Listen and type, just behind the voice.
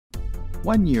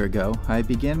1 year ago, I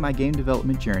began my game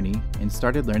development journey and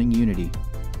started learning Unity.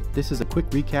 This is a quick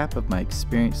recap of my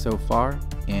experience so far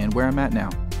and where I'm at now.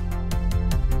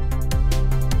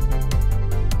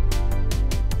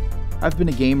 I've been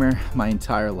a gamer my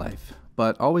entire life,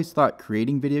 but always thought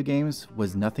creating video games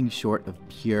was nothing short of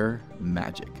pure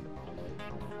magic.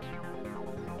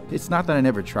 It's not that I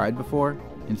never tried before.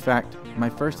 In fact, my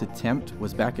first attempt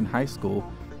was back in high school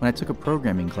when I took a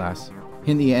programming class.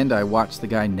 In the end, I watched the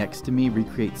guy next to me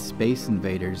recreate Space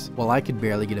Invaders while I could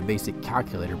barely get a basic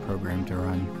calculator program to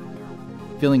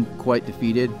run. Feeling quite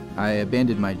defeated, I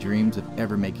abandoned my dreams of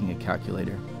ever making a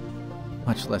calculator,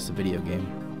 much less a video game.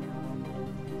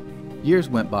 Years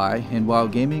went by, and while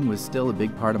gaming was still a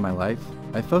big part of my life,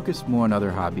 I focused more on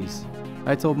other hobbies.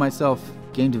 I told myself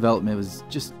game development was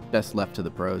just best left to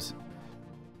the pros.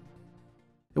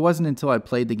 It wasn't until I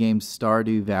played the game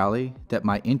Stardew Valley that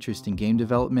my interest in game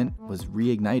development was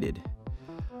reignited.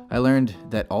 I learned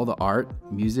that all the art,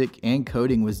 music, and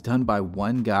coding was done by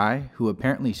one guy who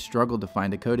apparently struggled to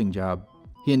find a coding job.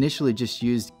 He initially just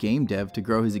used game dev to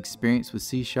grow his experience with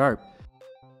C#.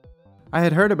 I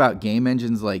had heard about game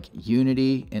engines like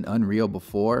Unity and Unreal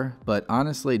before, but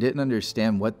honestly didn't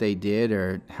understand what they did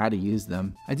or how to use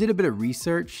them. I did a bit of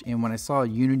research, and when I saw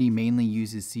Unity mainly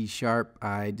uses C#,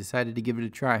 I decided to give it a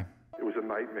try. It was a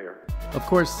nightmare. Of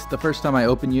course, the first time I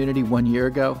opened Unity 1 year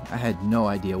ago, I had no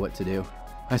idea what to do.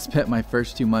 I spent my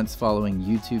first 2 months following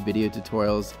YouTube video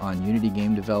tutorials on Unity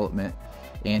game development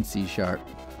and C#.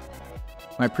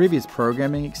 My previous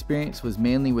programming experience was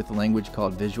mainly with a language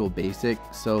called Visual Basic,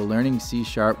 so learning C#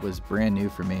 was brand new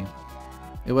for me.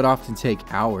 It would often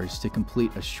take hours to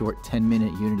complete a short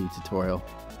 10-minute Unity tutorial.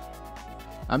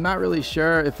 I'm not really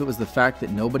sure if it was the fact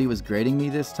that nobody was grading me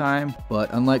this time,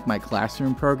 but unlike my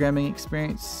classroom programming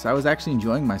experience, I was actually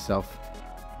enjoying myself.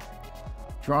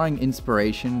 Drawing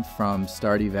inspiration from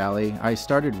Stardew Valley, I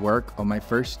started work on my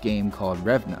first game called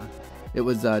Revna. It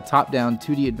was a top-down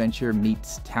 2D adventure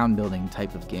meets town building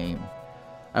type of game.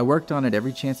 I worked on it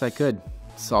every chance I could.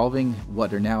 Solving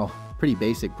what are now pretty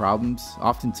basic problems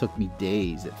often took me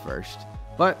days at first,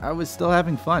 but I was still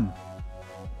having fun.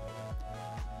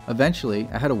 Eventually,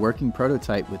 I had a working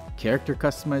prototype with character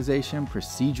customization,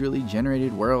 procedurally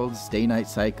generated worlds, day-night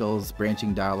cycles,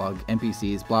 branching dialogue,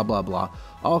 NPCs, blah blah blah,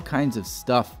 all kinds of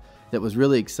stuff that was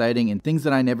really exciting and things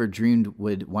that I never dreamed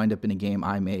would wind up in a game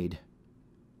I made.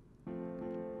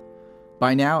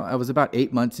 By now, I was about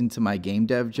 8 months into my game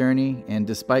dev journey, and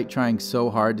despite trying so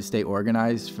hard to stay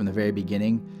organized from the very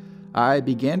beginning, I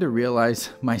began to realize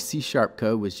my C#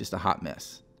 code was just a hot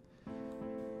mess.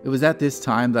 It was at this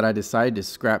time that I decided to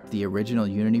scrap the original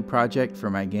Unity project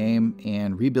for my game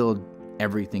and rebuild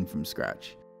everything from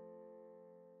scratch.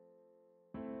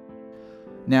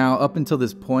 Now, up until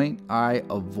this point, I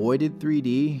avoided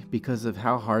 3D because of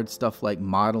how hard stuff like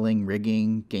modeling,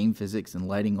 rigging, game physics, and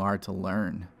lighting are to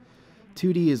learn.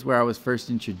 2D is where I was first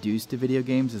introduced to video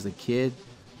games as a kid,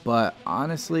 but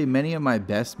honestly, many of my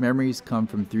best memories come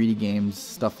from 3D games,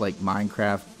 stuff like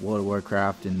Minecraft, World of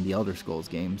Warcraft, and the Elder Scrolls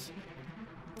games.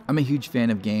 I'm a huge fan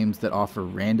of games that offer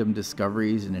random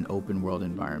discoveries in an open world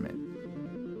environment.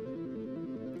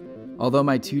 Although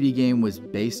my 2D game was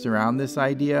based around this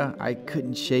idea, I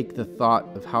couldn't shake the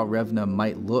thought of how Revna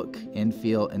might look and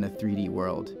feel in a 3D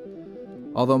world.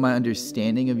 Although my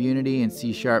understanding of Unity and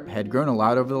C# had grown a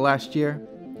lot over the last year,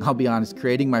 I'll be honest,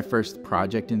 creating my first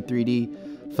project in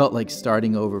 3D felt like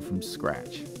starting over from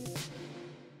scratch.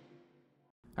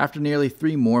 After nearly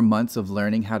 3 more months of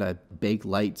learning how to bake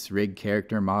lights, rig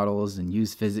character models, and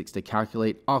use physics to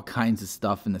calculate all kinds of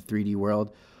stuff in the 3D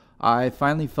world, I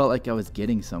finally felt like I was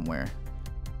getting somewhere.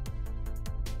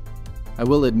 I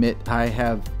will admit I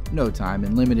have no time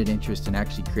and limited interest in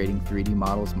actually creating 3D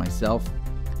models myself.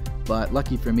 But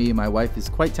lucky for me, my wife is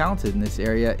quite talented in this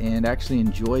area and actually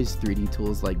enjoys 3D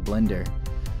tools like Blender.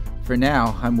 For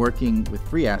now, I'm working with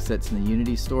free assets in the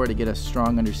Unity store to get a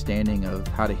strong understanding of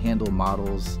how to handle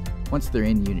models once they're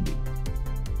in Unity.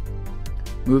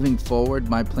 Moving forward,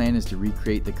 my plan is to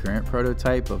recreate the current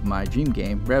prototype of my dream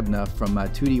game, Revna, from a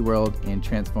 2D world and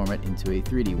transform it into a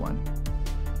 3D one.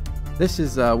 This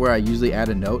is where I usually add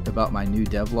a note about my new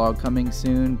devlog coming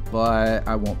soon, but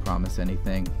I won't promise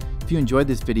anything. If you enjoyed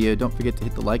this video, don't forget to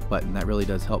hit the like button, that really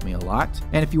does help me a lot.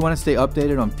 And if you want to stay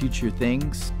updated on future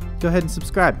things, go ahead and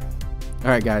subscribe.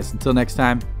 Alright guys, until next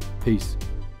time, peace.